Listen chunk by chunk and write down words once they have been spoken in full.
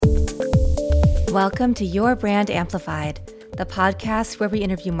Welcome to Your Brand Amplified, the podcast where we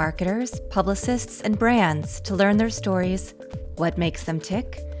interview marketers, publicists, and brands to learn their stories, what makes them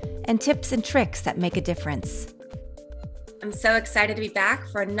tick, and tips and tricks that make a difference. I'm so excited to be back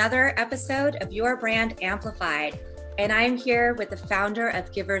for another episode of Your Brand Amplified, and I'm here with the founder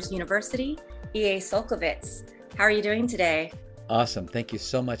of Givers University, E.A. Solkovitz. How are you doing today? Awesome. Thank you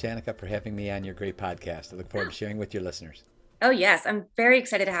so much, Annika, for having me on your great podcast. I look forward to sharing with your listeners. Oh, yes. I'm very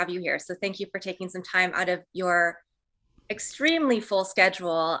excited to have you here. So thank you for taking some time out of your extremely full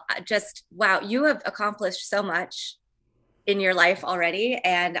schedule. Wow, you have accomplished so much in your life already.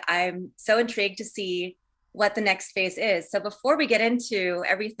 And I'm so intrigued to see what the next phase is. So before we get into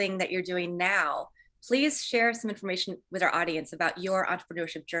everything that you're doing now, please share some information with our audience about your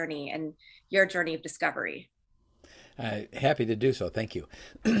entrepreneurship journey and your journey of discovery. Happy to do so. Thank you.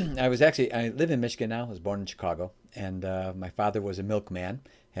 I live in Michigan now. I was born in Chicago, and my father was a milkman,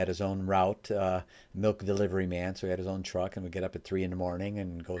 had his own route, milk delivery man. So he had his own truck, and would get up at 3 a.m.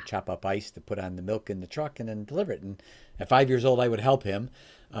 and go chop up ice to put on the milk in the truck and then deliver it. And at 5 years old, I would help him.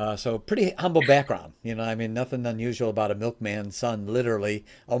 So pretty humble background, nothing unusual about a milkman's son, literally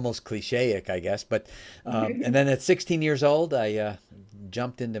almost cliche-ic, I guess. But and then at 16 years old, I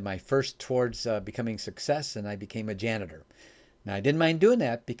jumped into my first towards becoming success, and I became a janitor. Now I didn't mind doing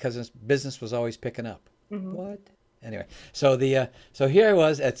that because business was always picking up. Mm-hmm. What? Anyway, so here I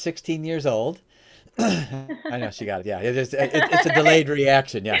was at 16 years old. I know she got it. Yeah, it's a delayed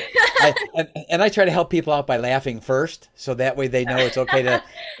reaction. Yeah, I try to help people out by laughing first, so that way they know it's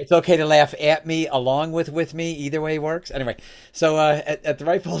okay to laugh at me along with me. Either way works. Anyway, so at the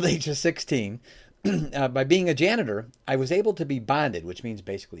ripe old age of 16, by being a janitor, I was able to be bonded, which means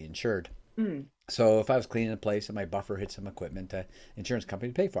basically insured. Mm. So if I was cleaning a place and my buffer hit some equipment, insurance company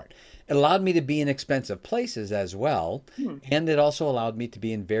would pay for it. It allowed me to be in expensive places as well, and it also allowed me to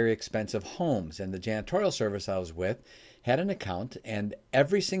be in very expensive homes. And the janitorial service I was with had an account, and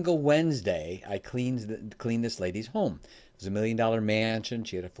every single Wednesday I cleaned this lady's home. It was a $1 million mansion.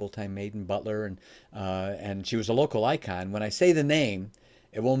 She had a full-time maid and butler, and she was a local icon. When I say the name,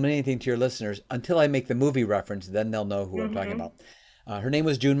 it won't mean anything to your listeners until I make the movie reference. Then they'll know who I'm talking about. Her name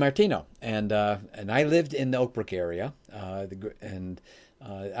was June Martino, and I lived in the Oak Brook area. And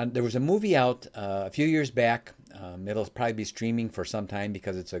there was a movie out a few years back. It'll probably be streaming for some time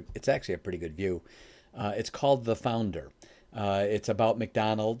because it's actually a pretty good view. It's called The Founder. It's about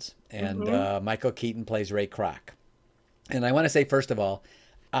McDonald's, and Michael Keaton plays Ray Kroc. And I want to say, first of all,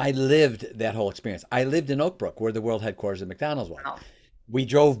 I lived that whole experience. I lived in Oak Brook, where the world headquarters of McDonald's was. Wow. We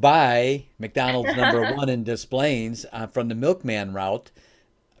drove by McDonald's number 1 in Des Plaines from the milkman route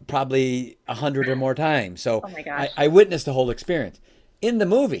probably 100 or more times. So I witnessed the whole experience. In the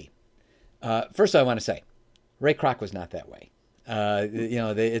movie, first I want to say, Ray Kroc was not that way.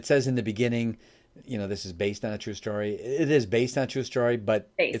 It says in the beginning, this is based on a true story. It is based on a true story, but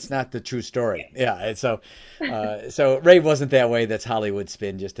it's not the true story. Yeah. And so Ray wasn't that way. That's Hollywood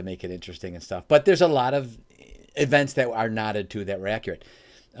spin just to make it interesting and stuff. But there's a lot of events that are nodded to that were accurate.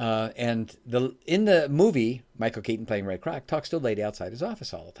 And in the movie, Michael Keaton playing Ray Kroc talks to a lady outside his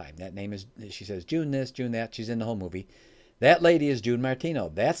office all the time. That name is, she says, June this, June that. She's in the whole movie. That lady is June Martino.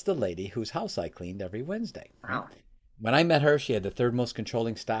 That's the lady whose house I cleaned every Wednesday. Wow. When I met her, she had the third most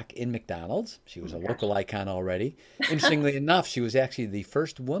controlling stock in McDonald's. She was a local icon already. Interestingly enough, she was actually the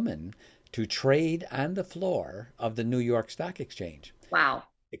first woman to trade on the floor of the New York Stock Exchange. Wow.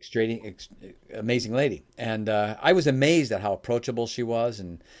 Amazing lady. And I was amazed at how approachable she was.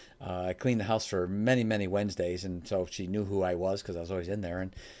 And I cleaned the house for many, many Wednesdays. And so she knew who I was because I was always in there.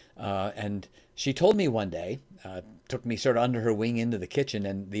 And she told me one day, took me sort of under her wing into the kitchen,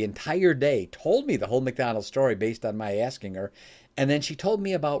 and the entire day told me the whole McDonald's story based on my asking her. And then she told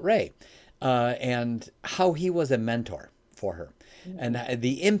me about Ray and how he was a mentor for her and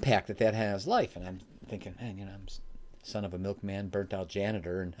the impact that had on his life. And I'm thinking, man, I'm son of a milkman, burnt out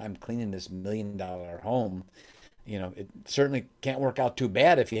janitor, and I'm cleaning this $1 million home. It certainly can't work out too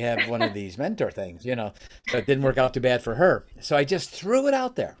bad if you have one of these mentor things, so it didn't work out too bad for her. So I just threw it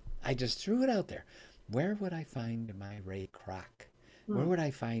out there. Where would I find my Ray Kroc? Where would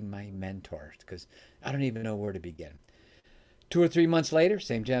I find my mentors? Because I don't even know where to begin. 2 or 3 months later,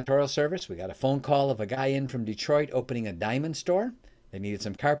 same janitorial service, we got a phone call of a guy in from Detroit opening a diamond store. They needed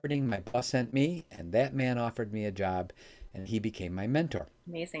some carpeting. My boss sent me, and that man offered me a job, and he became my mentor.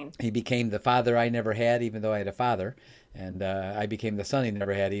 Amazing. He became the father I never had, even though I had a father, and I became the son he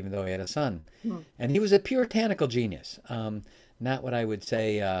never had, even though he had a son. And he was a puritanical genius. Not what I would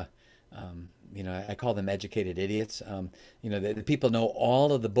say I call them educated idiots. The people know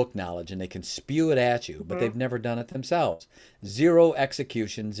all of the book knowledge and they can spew it at you, but they've never done it themselves. Zero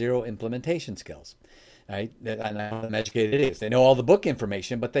execution, zero implementation skills. Right? And I call them educated idiots. They know all the book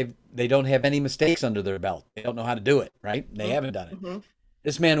information, but they don't have any mistakes under their belt. They don't know how to do it. Right? They haven't done it. Mm-hmm.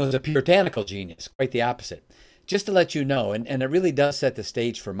 This man was a puritanical genius, quite the opposite. Just to let you know, and it really does set the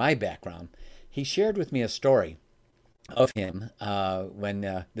stage for my background, he shared with me a story of him when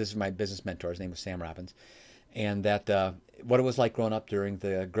this is my business mentor. His name was Sam Robbins, and that what it was like growing up during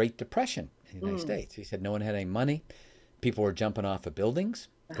the Great Depression in the United States. He said no one had any money. People were jumping off of buildings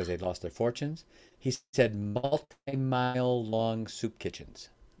because they'd lost their fortunes. He said multi-mile long soup kitchens,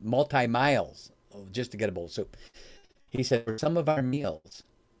 multi-miles just to get a bowl of soup. He said for some of our meals,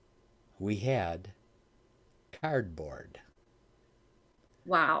 we had cardboard.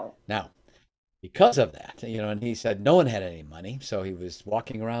 Wow. Now, because of that, and he said no one had any money. So he was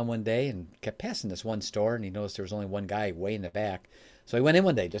walking around one day and kept passing this one store, and he noticed there was only one guy way in the back. So he went in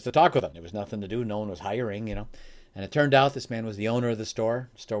one day just to talk with him. There was nothing to do. No one was hiring. And it turned out this man was the owner of the store.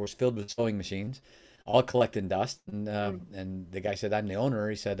 The store was filled with sewing machines, all collecting dust. And the guy said, I'm the owner.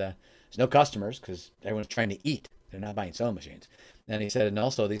 He said, there's no customers because everyone's trying to eat. They're not buying sewing machines. And he said, and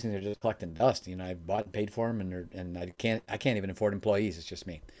also these things are just collecting dust. I bought and paid for them, and I can't even afford employees. It's just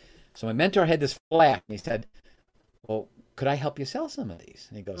me. So my mentor had this flack, and he said, well, could I help you sell some of these?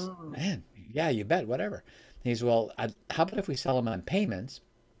 And he goes, man, yeah, you bet, whatever. And he's, well, how about if we sell them on payments?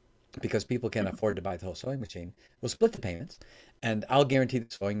 Because people can't afford to buy the whole sewing machine. We'll split the payments, and I'll guarantee the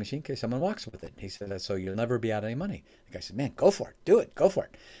sewing machine in case someone walks with it. He said, so you'll never be out any money. The guy said, man, go for it. Do it. Go for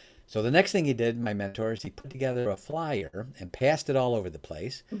it. So the next thing he did, my mentor, is he put together a flyer and passed it all over the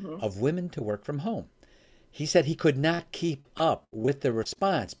place of women to work from home. He said he could not keep up with the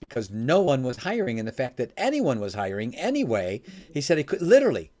response because no one was hiring, and the fact that anyone was hiring anyway, he said he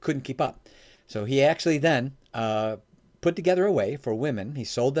literally couldn't keep up. So he actually then put together a way for women. He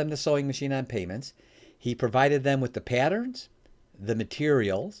sold them the sewing machine on payments. He provided them with the patterns, the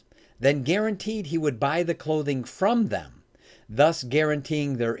materials, then guaranteed he would buy the clothing from them, thus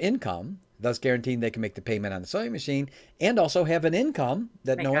guaranteeing their income, thus guaranteeing they can make the payment on the sewing machine and also have an income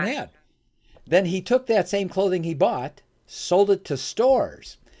that no one had. Then he took that same clothing he bought, sold it to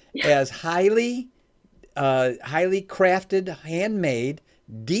stores as highly crafted, handmade,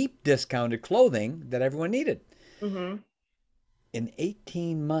 deep discounted clothing that everyone needed. In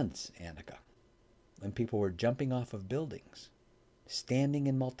 18 months, Annika, when people were jumping off of buildings, standing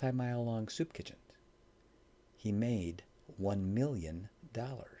in multi-mile long soup kitchens, he made $1 million.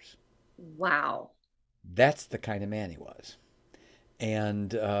 Wow. That's the kind of man he was.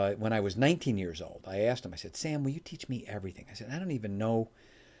 And when I was 19 years old, I asked him, I said, Sam, will you teach me everything? I said, I don't even know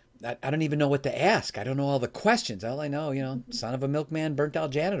what to ask. I don't know all the questions. All I know, son of a milkman, burnt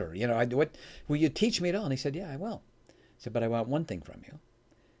out janitor. What will you teach me it all? And he said, yeah, I will. I said, but I want one thing from you.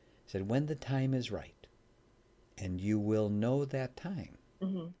 He said, when the time is right, and you will know that time,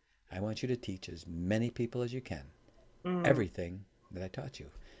 I want you to teach as many people as you can everything that I taught you.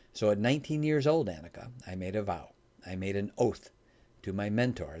 So at 19 years old, Annika, I made a vow. I made an oath to my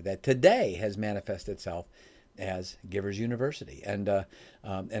mentor that today has manifested itself as Givers University, and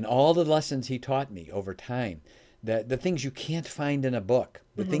all the lessons he taught me over time, the things you can't find in a book,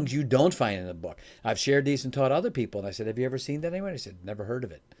 the things you don't find in a book. I've shared these and taught other people, and I said, have you ever seen that anywhere? I said, never heard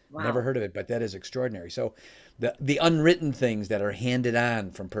of it. Wow. Never heard of it, but that is extraordinary. So the unwritten things that are handed on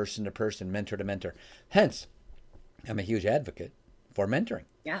from person to person, mentor to mentor. Hence, I'm a huge advocate for mentoring.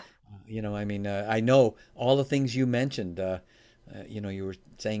 Yeah. I know all the things you mentioned. You were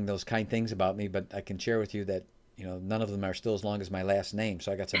saying those kind things about me, but I can share with you that, none of them are still as long as my last name.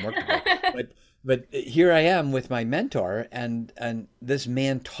 So I got some work to do. But here I am with my mentor, and this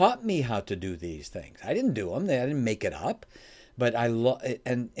man taught me how to do these things. I didn't do them. I didn't make it up. But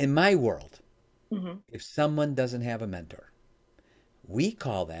and in my world, if someone doesn't have a mentor, we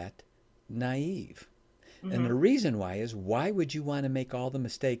call that naive. And the reason why would you want to make all the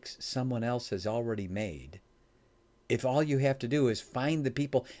mistakes someone else has already made if all you have to do is find the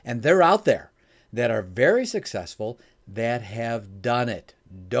people, and they're out there, that are very successful, that have done it.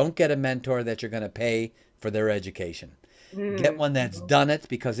 Don't get a mentor that you're going to pay for their education. Get one that's done it,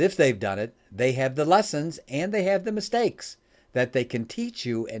 because if they've done it, they have the lessons and they have the mistakes that they can teach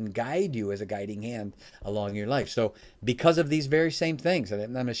you and guide you as a guiding hand along your life. So because of these very same things, and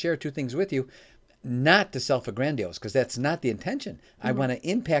I'm going to share two things with you, not to self-aggrandize, because that's not the intention. I want to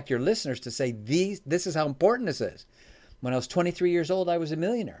impact your listeners to say, this is how important this is. When I was 23 years old, I was a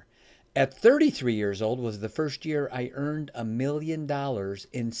millionaire. At 33 years old was the first year I earned $1 million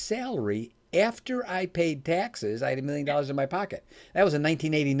in salary after I paid taxes. I had $1 million in my pocket. That was in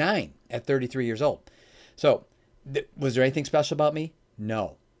 1989 at 33 years old. So, was there anything special about me?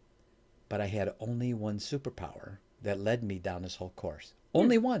 No. But I had only one superpower that led me down this whole course.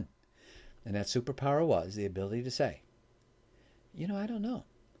 Only one. And that superpower was the ability to say, I don't know.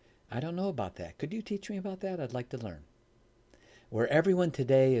 I don't know about that. Could you teach me about that? I'd like to learn. Where everyone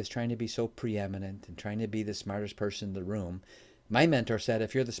today is trying to be so preeminent and trying to be the smartest person in the room, my mentor said,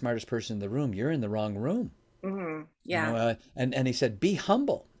 if you're the smartest person in the room, you're in the wrong room. Mm-hmm. Yeah. And he said, be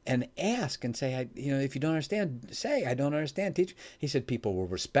humble and ask and say, if you don't understand, say, I don't understand. Teach. He said, people will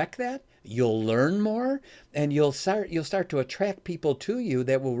respect that. You'll learn more, and you'll start to attract people to you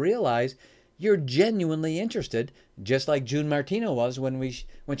that will realize you're genuinely interested, just like June Martino was when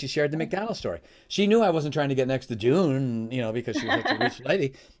she shared the McDonald's story. She knew I wasn't trying to get next to June, because she was such a rich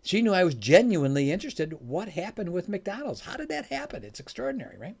lady. She knew I was genuinely interested. What happened with McDonald's? How did that happen? It's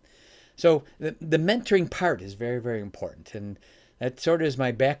extraordinary, right? So the mentoring part is very, very important. And that sort of is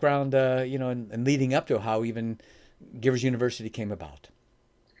my background, and leading up to how even Givers University came about.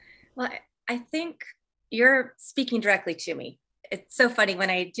 Well, I think you're speaking directly to me. It's so funny when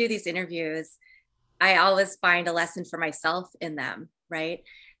I do these interviews, I always find a lesson for myself in them, right?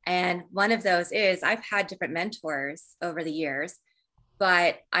 And one of those is I've had different mentors over the years,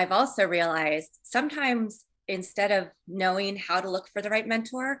 but I've also realized sometimes instead of knowing how to look for the right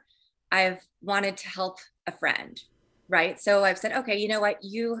mentor, I've wanted to help a friend, right? So I've said, okay, you know what?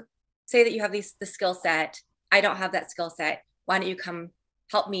 You say that you have the skill set. I don't have that skill set. Why don't you come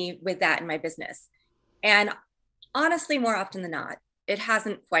help me with that in my business? And honestly, more often than not, it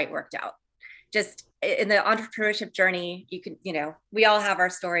hasn't quite worked out. Just in the entrepreneurship journey, we all have our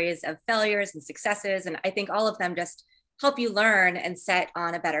stories of failures and successes. And I think all of them just help you learn and set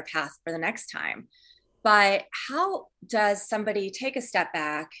on a better path for the next time. But how does somebody take a step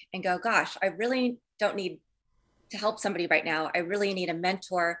back and go, gosh, I really don't need to help somebody right now. I really need a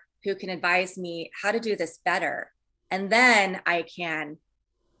mentor who can advise me how to do this better. And then I can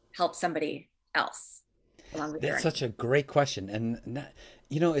help somebody else along the journey. That's such a great question. And,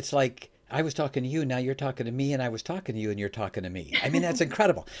 it's like I was talking to you, now you're talking to me, and I was talking to you, and you're talking to me. I mean, that's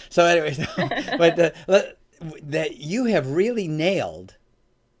incredible. So anyways, but that you have really nailed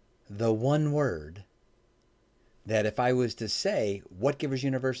the one word that if I was to say what Givers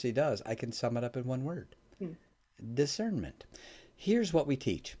University does, I can sum it up in one word. Discernment. Here's what we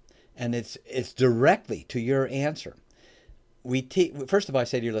teach, and it's directly to your answer. First of all, I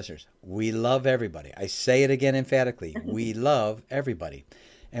say to your listeners, we love everybody. I say it again emphatically. We love everybody.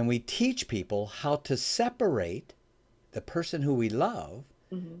 And we teach people how to separate the person who we love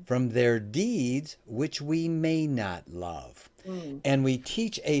from their deeds, which we may not love. And we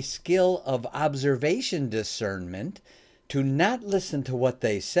teach a skill of observation discernment to not listen to what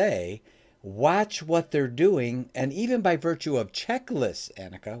they say, watch what they're doing, and even by virtue of checklists,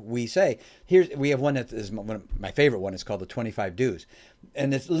 Annika, we have one that is my favorite one. It's called the 25 Do's.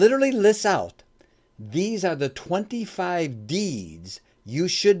 And it literally lists out, these are the 25 deeds you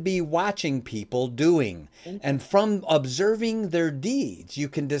should be watching people doing. And from observing their deeds, you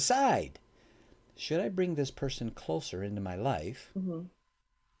can decide, should I bring this person closer into my life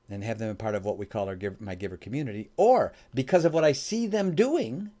and have them a part of what we call my giver community? Or because of what I see them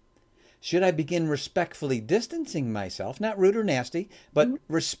doing, should I begin respectfully distancing myself, not rude or nasty, but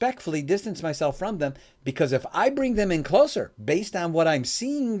respectfully distance myself from them? Because if I bring them in closer based on what I'm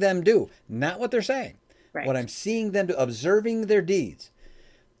seeing them do, not what they're saying, what I'm seeing them do, observing their deeds,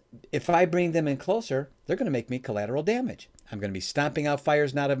 if I bring them in closer, they're going to make me collateral damage. I'm going to be stomping out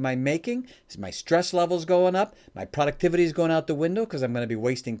fires not of my making. My stress level's going up. My productivity is going out the window because I'm going to be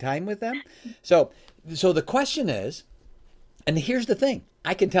wasting time with them. So the question is, and here's the thing,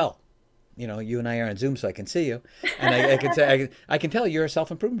 I can tell. You and I are on Zoom, so I can see you, and I can say I can tell you're a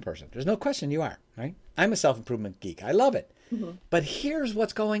self-improvement person. There's no question you are, right? I'm a self-improvement geek. I love it. But here's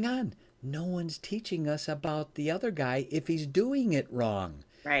what's going on: no one's teaching us about the other guy if he's doing it wrong.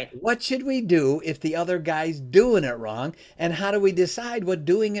 Right. What should we do if the other guy's doing it wrong, and how do we decide what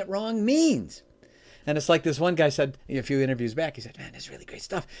doing it wrong means? And it's like this one guy said a few interviews back. He said, "Man, it's really great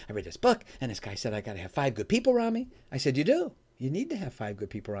stuff. I read this book, and this guy said I got to have 5 good people around me." I said, "You do. You need to have 5 good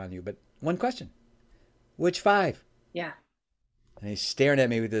people around you, but one question: which 5?" Yeah. And he's staring at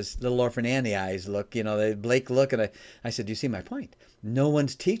me with this little Orphan Annie eyes look, the Blake look. And I said, "Do you see my point? No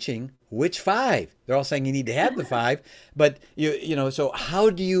one's teaching which 5. They're all saying you need to have the 5, but so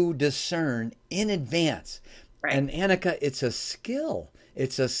how do you discern in advance?" Right. And Annika, it's a skill.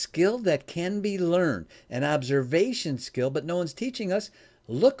 It's a skill that can be learned, an observation skill, but no one's teaching us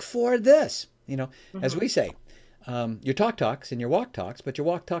look for this. As Hmm. we say, your talk talks and your walk talks, but your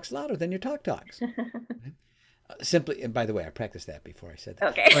walk talks louder than your talk talks. Simply, and by the way, I practiced that before I said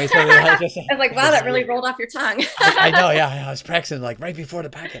that. Okay. Anyway, so the, I just, I was like, wow, that really rolled off your tongue. I know, yeah, I was practicing like right before the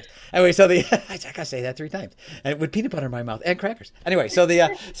podcast. Anyway, so the I gotta say that 3 times, and with peanut butter in my mouth and crackers. Anyway, so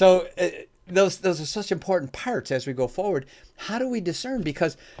those are such important parts as we go forward. How do we discern?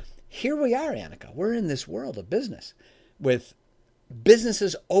 Because here we are, Annika. We're in this world of business, with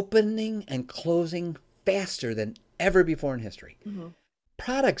businesses opening and closing faster than ever before in history. Hmm.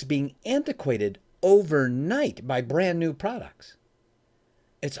 Products being antiquated overnight by brand new products.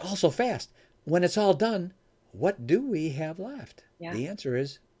 It's also fast. When it's all done, what do we have left? Yeah. The answer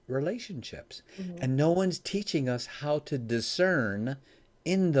is relationships. Hmm. And no one's teaching us how to discern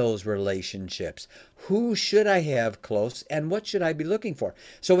in those relationships. Who should I have close and what should I be looking for?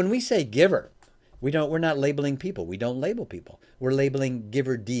 So when we say giver, we're not labeling people. We don't label people. We're labeling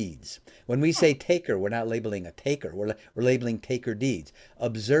giver deeds. When we say taker, we're not labeling a taker. We're labeling taker deeds.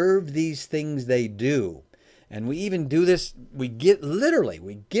 Observe these things they do. And we even do this, we give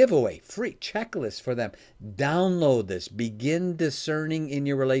away free checklists for them. Download this. Begin discerning in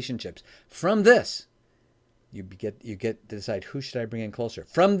your relationships. From this, you get to decide, who should I bring in closer.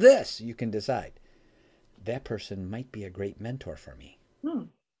 From this, you can decide, that person might be a great mentor for me, Hmm.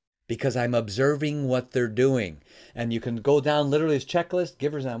 because I'm observing what they're doing. And you can go down literally as checklist,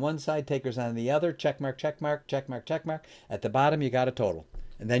 givers on one side, takers on the other, check mark, check mark, check mark, check mark. At the bottom, you got a total.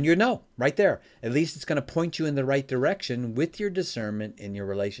 And then you know, right there. At least it's going to point you in the right direction with your discernment in your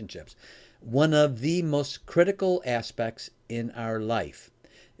relationships. One of the most critical aspects in our life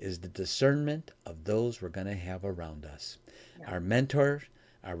is the discernment of those we're going to have around us. Yeah. Our mentors,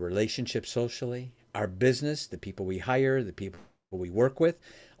 our relationships socially, our business, the people we hire, the people we work with,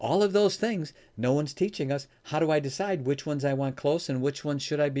 all of those things. No one's teaching us, how do I decide which ones I want close and which ones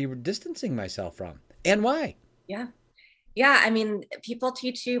should I be distancing myself from, and why? Yeah. Yeah. I mean, people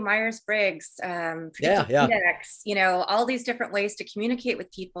teach you Myers-Briggs, Yeah, predictive yeah, index, all these different ways to communicate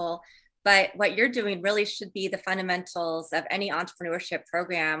with people. But what you're doing really should be the fundamentals of any entrepreneurship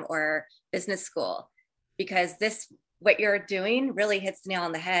program or business school, because what you're doing really hits the nail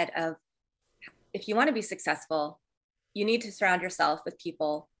on the head of, if you want to be successful, you need to surround yourself with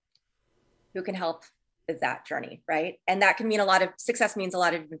people who can help with that journey, right? And that can mean success means a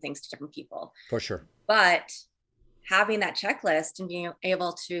lot of different things to different people. for sure. But having that checklist and being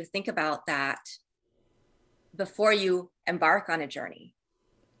able to think about that before you embark on a journey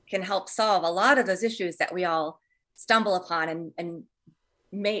can help solve a lot of those issues that we all stumble upon and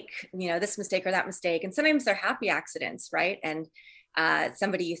make, this mistake or that mistake. And sometimes they're happy accidents, right? And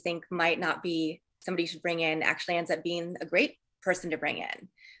somebody you think might not be somebody you should bring in actually ends up being a great person to bring in.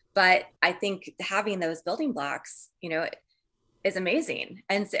 But I think having those building blocks, is amazing.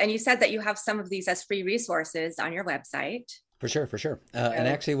 And you said that you have some of these as free resources on your website. For sure, for sure. And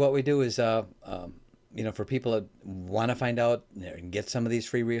So, actually, what we do is, for people that want to find out and get some of these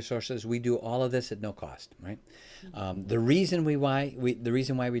free resources, we do all of this at no cost, right? The reason why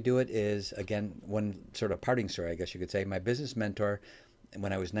we do it is, again, one sort of parting story, I guess you could say. My business mentor,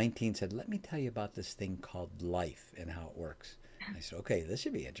 when I was 19, said, "Let me tell you about this thing called life and how it works." I said, "Okay, this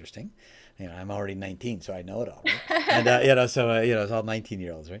should be interesting." I'm already 19, so I know it all, right? And it's all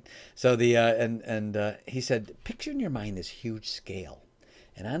 19-year-olds, right? So he said, "Picture in your mind this huge scale,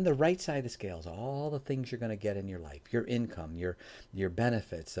 and on the right side of the scale is all the things you're going to get in your life: your income, your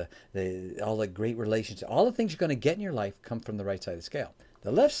benefits, all the great relationships, all the things you're going to get in your life come from the right side of the scale.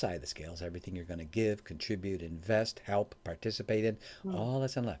 The left side of the scale is everything you're going to give, contribute, invest, help, participate in. All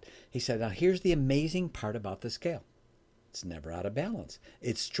that's on the left." He said, "Now here's the amazing part about the scale. It's never out of balance.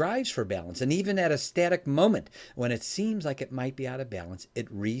 It strives for balance. And even at a static moment, when it seems like it might be out of balance,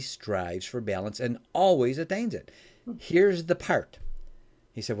 it re-strives for balance and always attains it. Here's the part."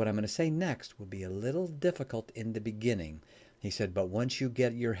 He said, "What I'm going to say next will be a little difficult in the beginning." He said, "But once you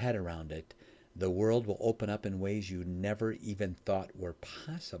get your head around it, the world will open up in ways you never even thought were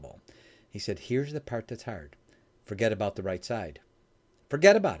possible." He said, "Here's the part that's hard. Forget about the right side.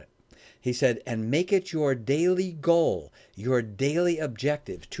 Forget about it." He said, "And make it your daily goal, your daily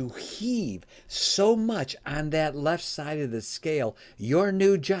objective to heave so much on that left side of the scale. Your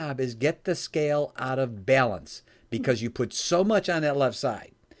new job is get the scale out of balance because you put so much on that left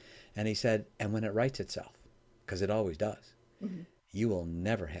side." And he said, "And when it rights itself, because it always does, Mhm. you will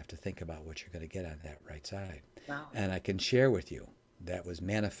never have to think about what you're going to get on that right side." Wow. And I can share with you that was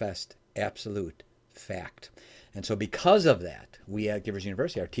manifest, absolute fact. And so because of that, we at Givers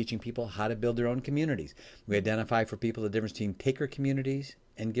University are teaching people how to build their own communities. We identify for people the difference between taker communities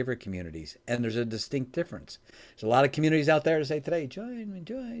and giver communities. And there's a distinct difference. There's a lot of communities out there to say today, join me,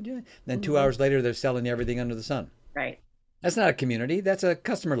 join, join. Then 2 hours later, they're selling you everything under the sun. Right. That's not a community. That's a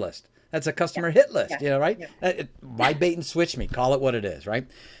customer list. That's a customer hit list, Yeah. right? Yeah. Why bait and switch me? Call it what it is, right?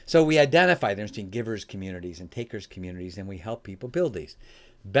 So we identify there's givers communities and takers communities, and we help people build these.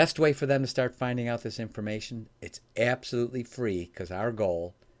 Best way for them to start finding out this information, it's absolutely free because our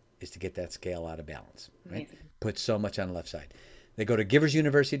goal is to get that scale out of balance, right? Amazing. Put so much on the left side. They go to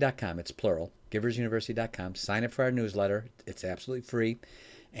giversuniversity.com. It's plural, giversuniversity.com. Sign up for our newsletter. It's absolutely free.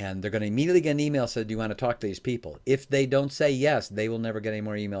 And they're going to immediately get an email saying, do you want to talk to these people? If they don't say yes, they will never get any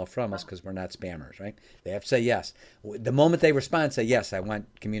more email from us because we're not spammers, right? They have to say yes. The moment they respond, say, yes, I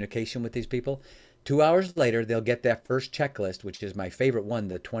want communication with these people. 2 hours later, they'll get that first checklist, which is my favorite one,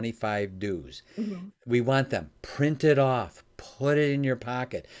 the 25 do's. We want them. Print it off. Put it in your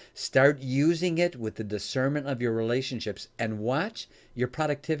pocket. Start using it with the discernment of your relationships and watch your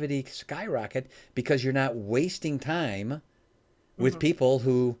productivity skyrocket because you're not wasting time with people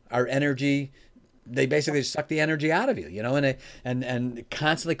who are energy, they basically suck the energy out of you, and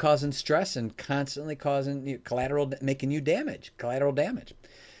constantly causing stress and constantly causing making you collateral damage.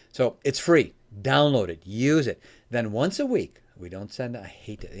 So it's free. Download it, use it. Then once a week, we don't send, I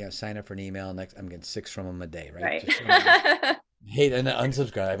hate it, sign up for an email, next I'm getting 6 from them a day, right? Right. Hate and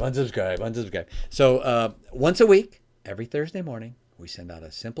unsubscribe. So once a week, every Thursday morning, we send out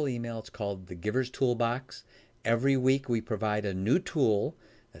a simple email. It's called the Giver's Toolbox. Every week we provide a new tool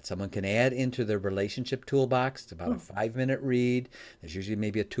that someone can add into their relationship toolbox. It's about a 5-minute read. There's usually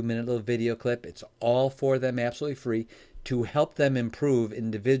maybe a 2-minute little video clip. It's all for them, absolutely free, to help them improve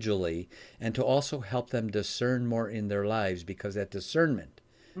individually and to also help them discern more in their lives because that discernment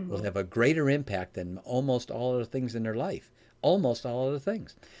will have a greater impact than almost all other things in their life. Almost all other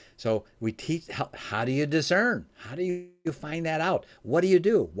things. So we teach how do you discern? How do you find that out? What do you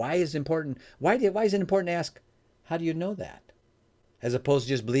do? Why is it important? Why is it important to ask, how do you know that? As opposed to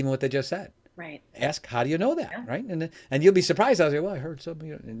just believing what they just said. Right. Ask, how do you know that? Right? And you'll be surprised. I'll say, well, I heard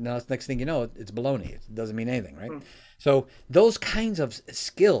something. Now, next thing you know, it's baloney. It doesn't mean anything, right? So those kinds of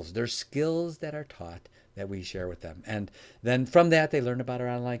skills, they're skills that are taught that we share with them. And then from that, they learn about our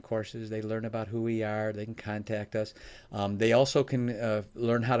online courses. They learn about who we are. They can contact us. They also can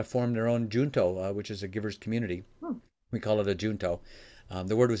learn how to form their own junto, which is a giver's community. We call it a junto.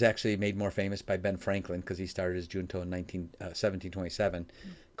 The word was actually made more famous by Ben Franklin because he started his junto in 1727,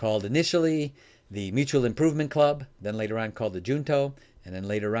 called initially the Mutual Improvement Club, then later on called the junto, and then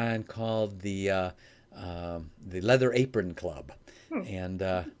later on called the Leather Apron Club. And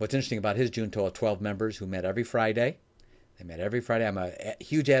what's interesting about his junto are 12 members who met every Friday. They met every Friday. I'm a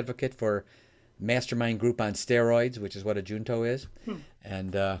huge advocate for mastermind group on steroids, which is what a junto is.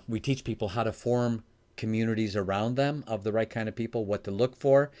 And we teach people how to form communities around them of the right kind of people, what to look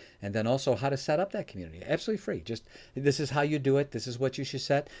for, and then also how to set up that community. Absolutely free. Just this is how you do it. This is what you should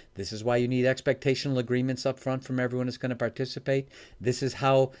set. This is why you need expectational agreements up front from everyone that's going to participate. This is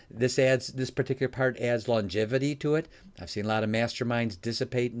how this particular part adds longevity to it. I've seen a lot of masterminds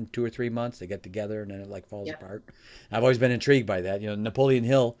dissipate in 2 or 3 months. They get together and then it falls apart. I've always been intrigued by that. Napoleon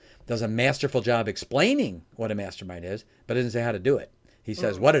Hill does a masterful job explaining what a mastermind is, but doesn't say how to do it. He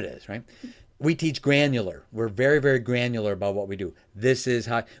says what it is, right? We teach granular. We're very, very granular about what we do. This is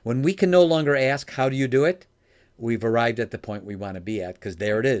how, when we can no longer ask, how do you do it? We've arrived at the point we want to be at because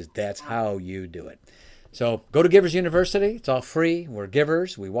there it is. That's how you do it. So go to Givers University. It's all free. We're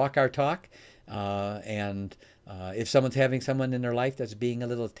givers. We walk our talk. And if someone's having someone in their life that's being a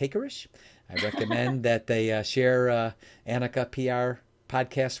little takerish, I recommend that they share Annika PR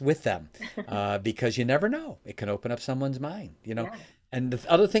podcast with them because you never know. It can open up someone's mind, And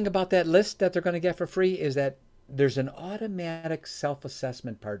the other thing about that list that they're going to get for free is that there's an automatic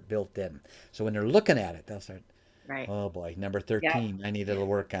self-assessment part built in. So when they're looking at it, they'll start, oh boy, number 13, I need a little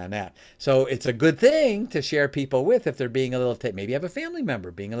work on that. So it's a good thing to share people with if they're being a little, maybe you have a family member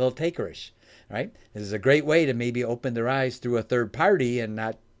being a little takerish, right? This is a great way to maybe open their eyes through a third party and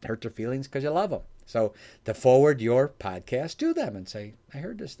not hurt their feelings because you love them. So to forward your podcast to them and say, I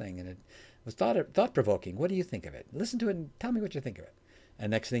heard this thing and it was thought-provoking. What do you think of it? Listen to it and tell me what you think of it. And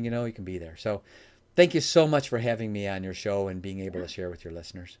next thing you know, you can be there. So thank you so much for having me on your show and being able to share with your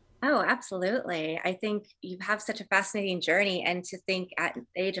listeners. Oh, absolutely. I think you have such a fascinating journey. And to think at the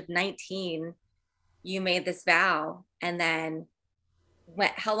age of 19, you made this vow. And then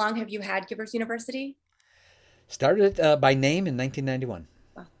how long have you had Givers University? Started by name in 1991.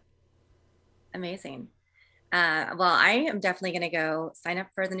 Wow. Amazing. Well, I am definitely going to go sign up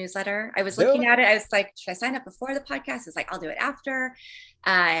for the newsletter. I was looking at it. I was like, should I sign up before the podcast? It's like, I'll do it after.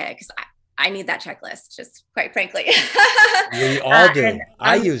 Because I need that checklist, just quite frankly. We all do. And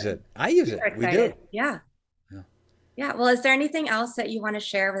I I'm use it. super We do. excited. Yeah. Yeah. Yeah. Well, is there anything else that you want to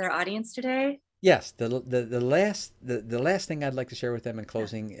share with our audience today? Yes, the last thing I'd like to share with them in Yeah.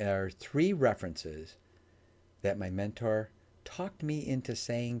 closing are three references that my mentor talked me into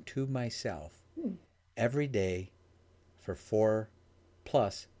saying to myself Hmm. every day for 4+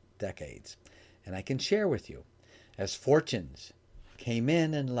 decades. And I can share with you as fortunes came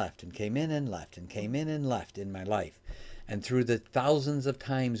in and left and came in and left and came in and left in my life. And through the thousands of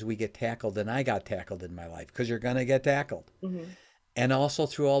times we get tackled, and I got tackled in my life, because you're going to get tackled. Mm-hmm. And also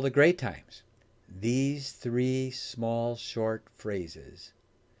through all the great times. These three small, short phrases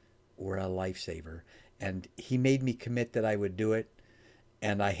were a lifesaver. And he made me commit that I would do it.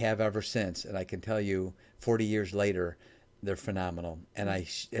 And I have ever since. And I can tell you, 40 years later, they're phenomenal. And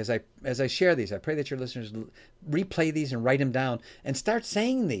as I share these, I pray that your listeners replay these and write them down and start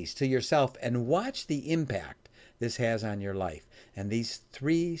saying these to yourself and watch the impact this has on your life. And these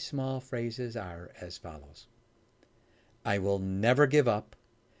three small phrases are as follows: I will never give up.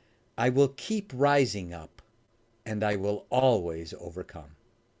 I will keep rising up, and I will always overcome.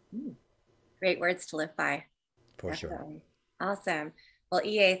 Great words to live by. For sure. Definitely. Awesome. Well,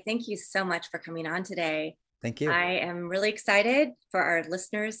 EA, thank you so much for coming on today. Thank you. I am really excited for our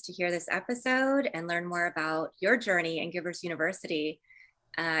listeners to hear this episode and learn more about your journey in Givers University.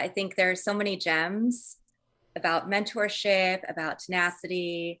 I think there are so many gems about mentorship, about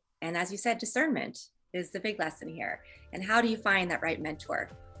tenacity, and as you said, discernment is the big lesson here. And how do you find that right mentor?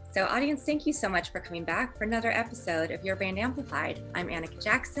 So audience, thank you so much for coming back for another episode of Your Brand Amplified. I'm Annika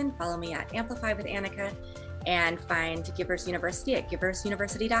Jackson. Follow me at Amplify with Annika, and find Givers University at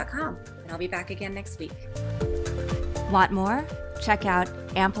giversuniversity.com. And I'll be back again next week. Want more? Check out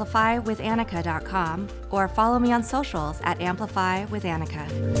amplifywithannika.com or follow me on socials at Amplify with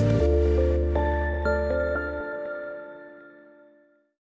Annika.